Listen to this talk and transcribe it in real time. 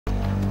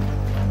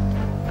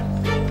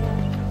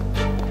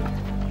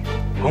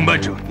公办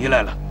主，你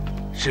来了，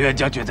石原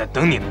将军在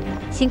等你呢。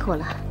辛苦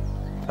了。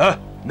啊，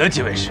那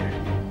几位是？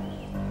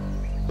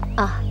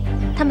啊，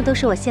他们都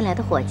是我新来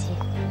的伙计。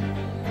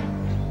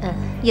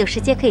有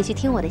时间可以去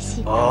听我的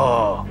戏。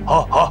哦，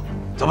好，好，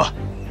走吧。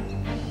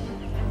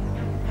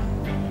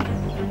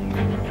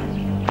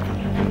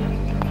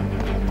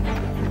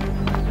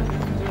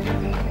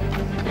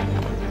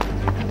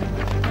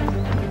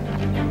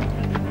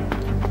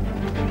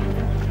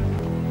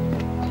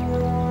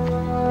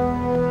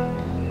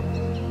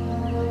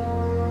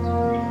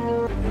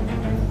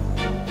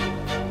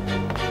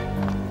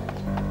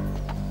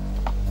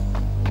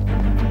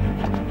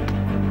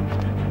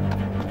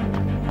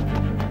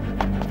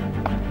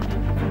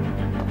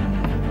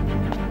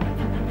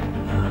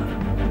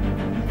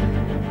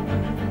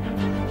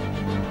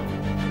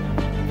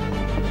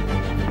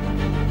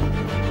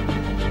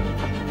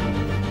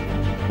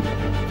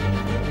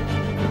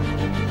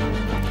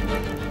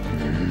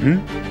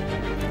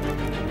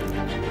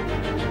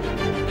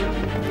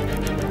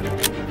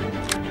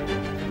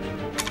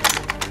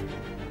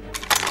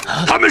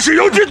 他们是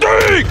游击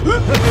队！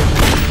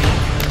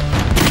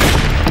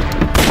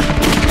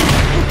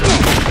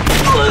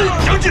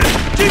将军，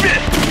这边！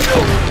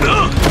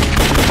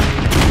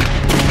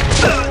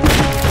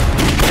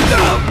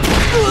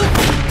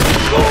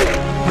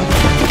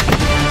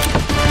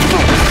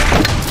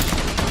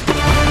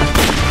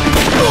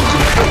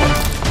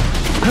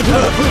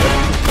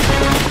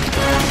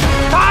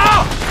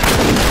打！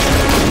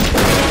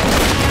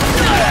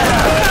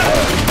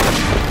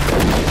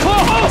戳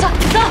好！走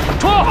走，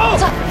戳好！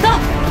走走。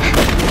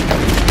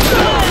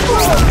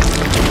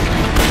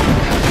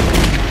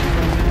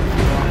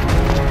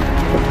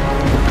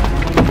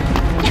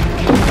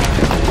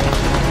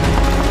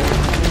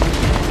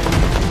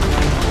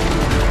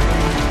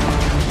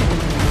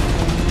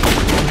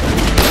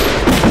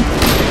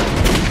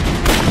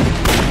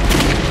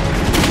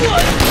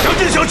 将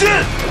军小心！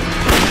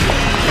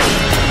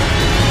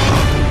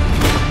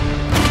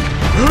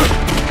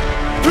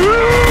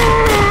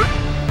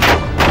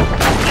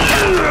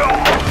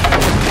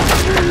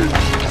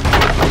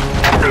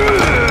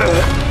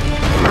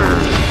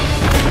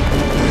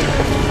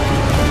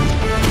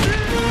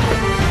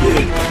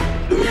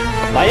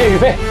满叶、宇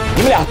飞，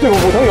你们俩对付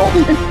武藤勇。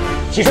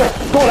齐顺，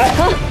跟我来。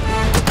好。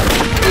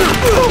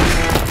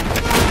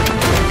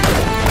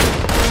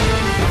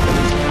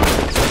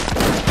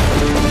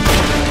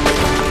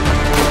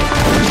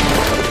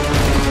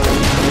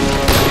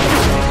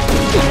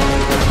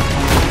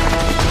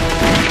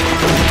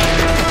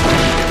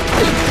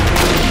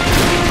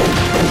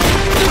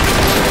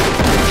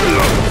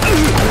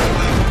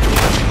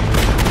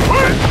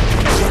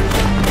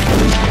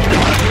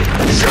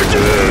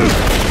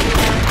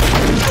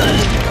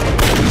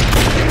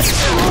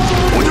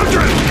 吴将军，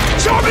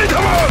消灭他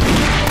们！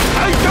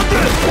来，将军，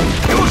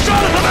给我杀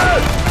了他们！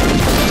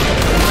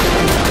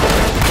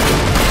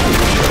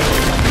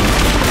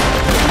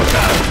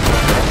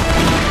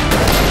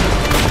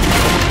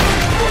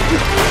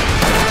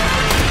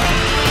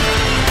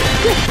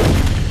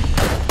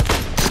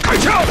开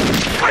枪！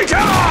开枪！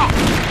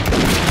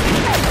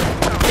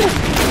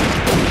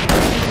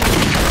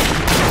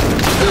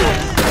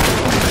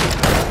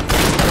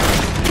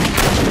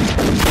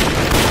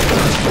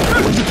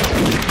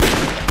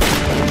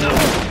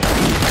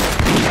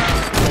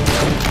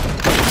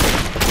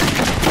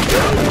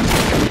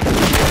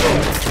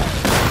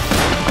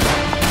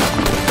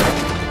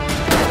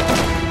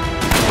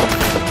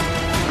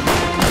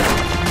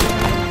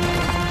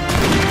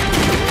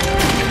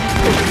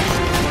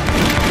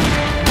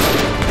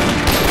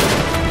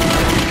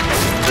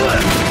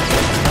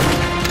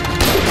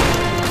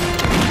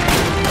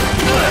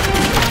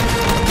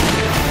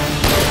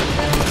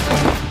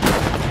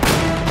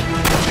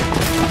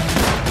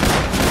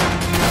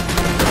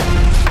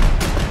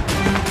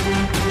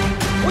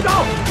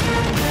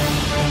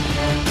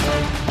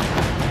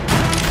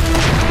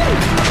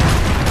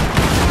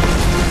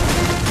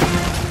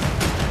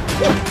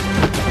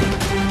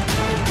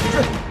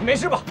没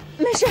事吧？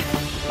没事。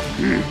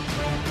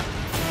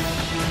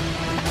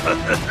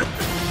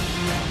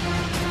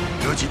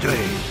游击队，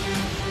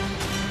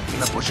你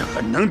们不是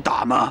很能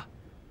打吗？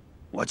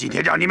我今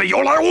天让你们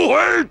有来无回！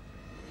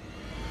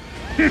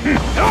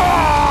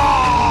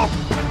啊！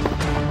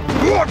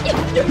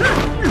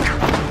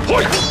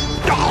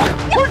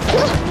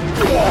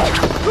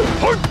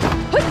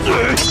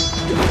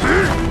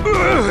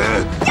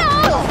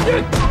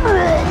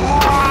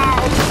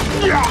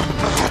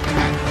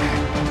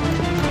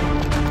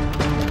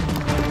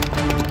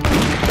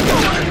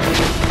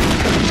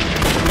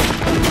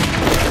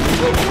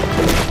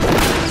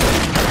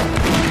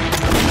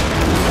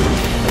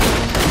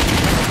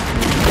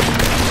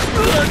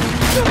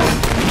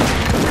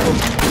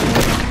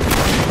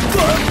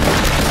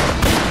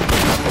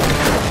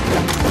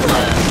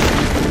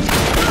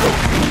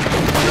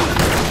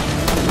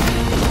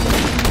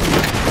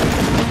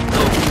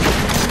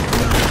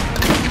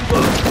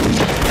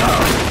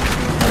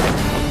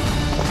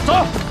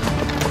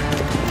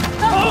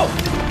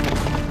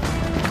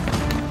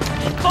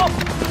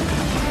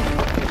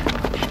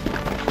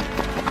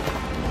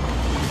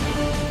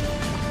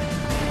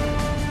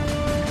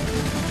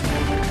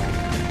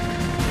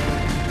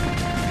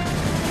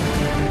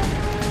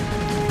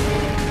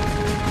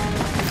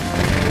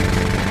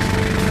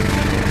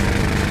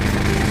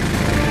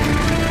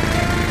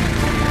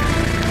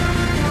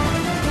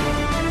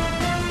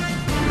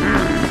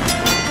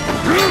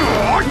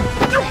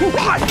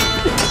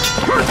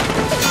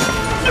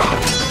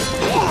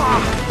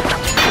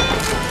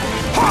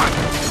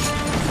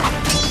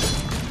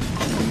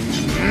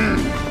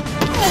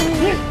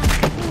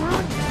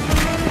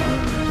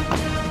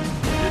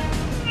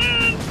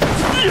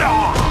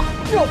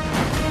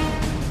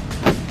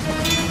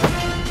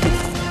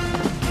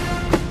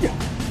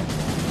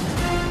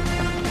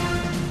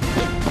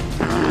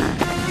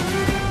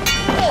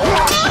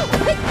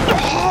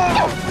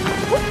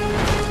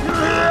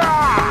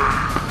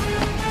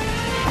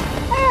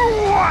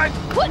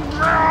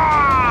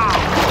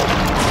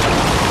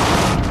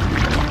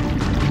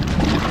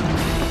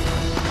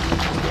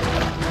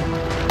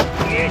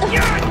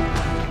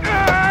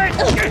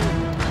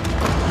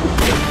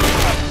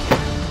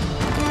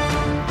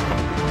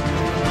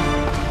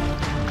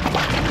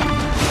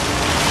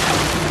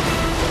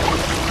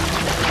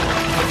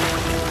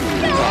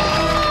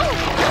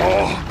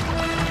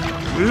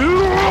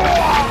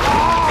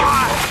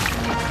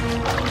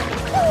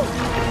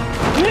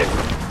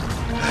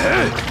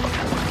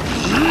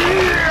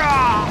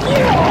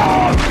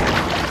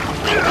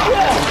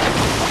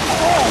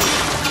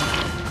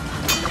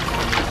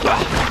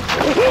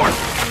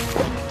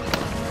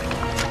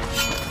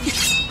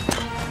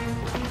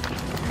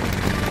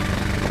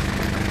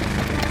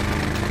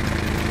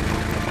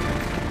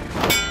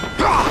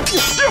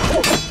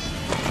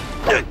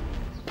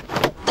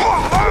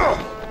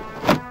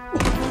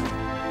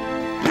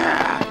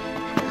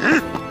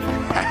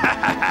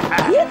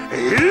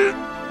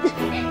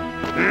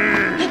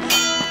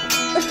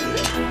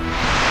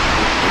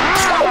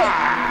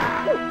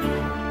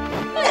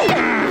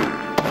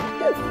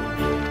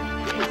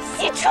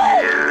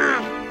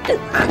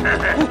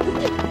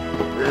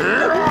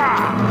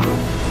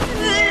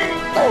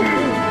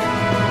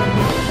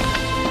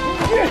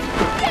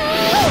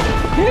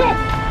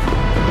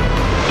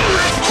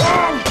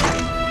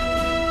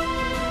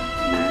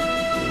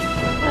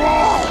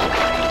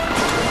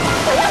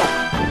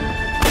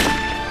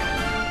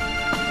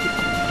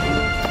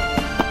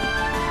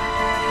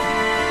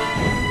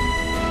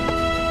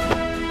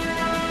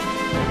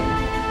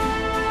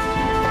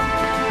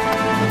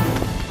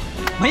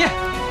马燕，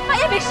马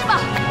燕没事吧？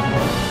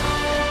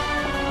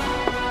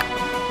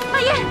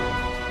马燕，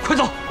快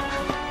走！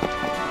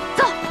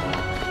走。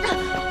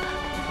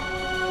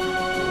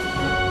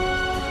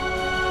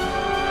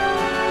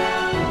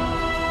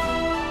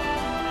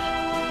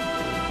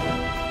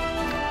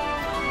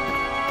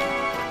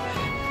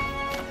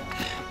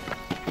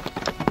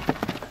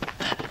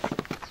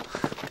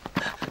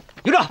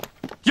营长，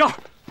燕儿，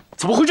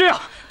怎么会这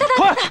样？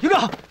快，营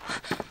长，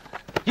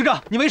营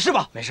长，你没事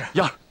吧？没事。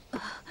燕儿，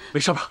没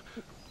事吧？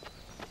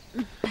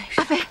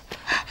阿飞，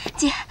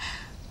姐，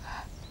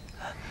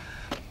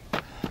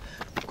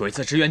鬼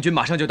子支援军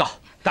马上就到，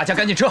大家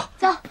赶紧撤！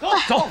走，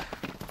走。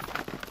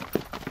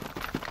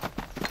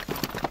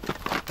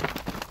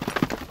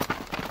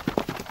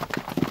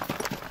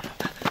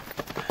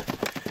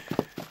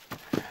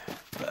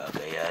八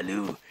个野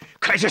路，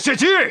开始射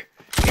击，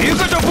一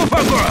个都不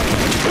放过！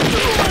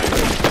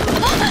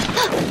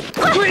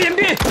对隐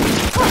蔽，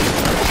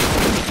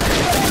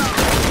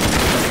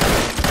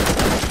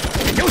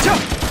有枪！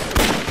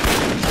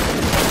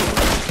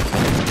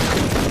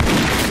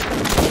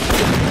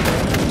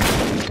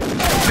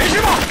没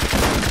事吧？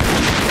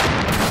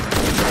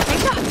没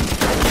事。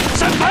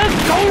山盘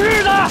狗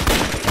日的！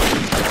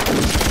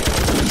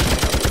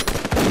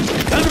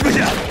咱们不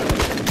行。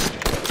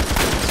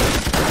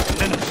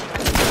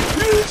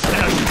现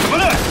在是什么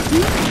呢？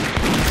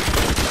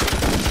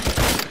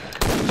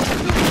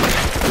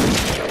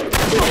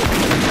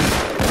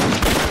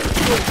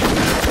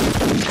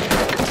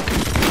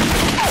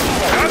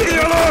看见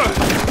了，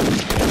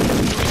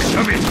消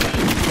灭他们，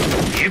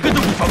一个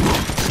都不放过，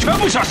全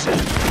部杀死！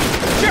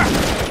是。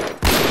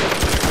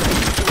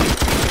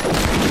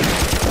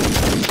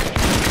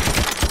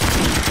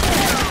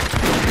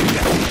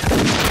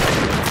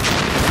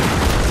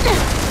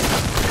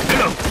铁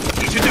龙，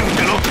你去对付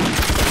铁龙。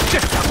是，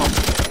大炮，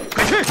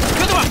快去！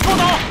兄弟们，跟我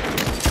走！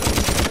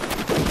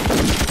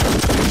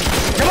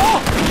铁龙，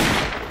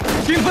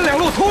兵分两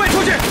路突围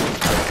出去，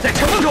在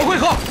城门口汇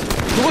合。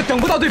如果等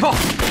不到对方，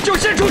就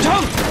先出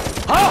城。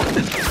好，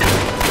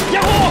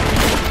掩护！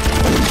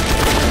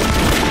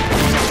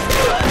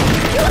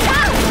给我打！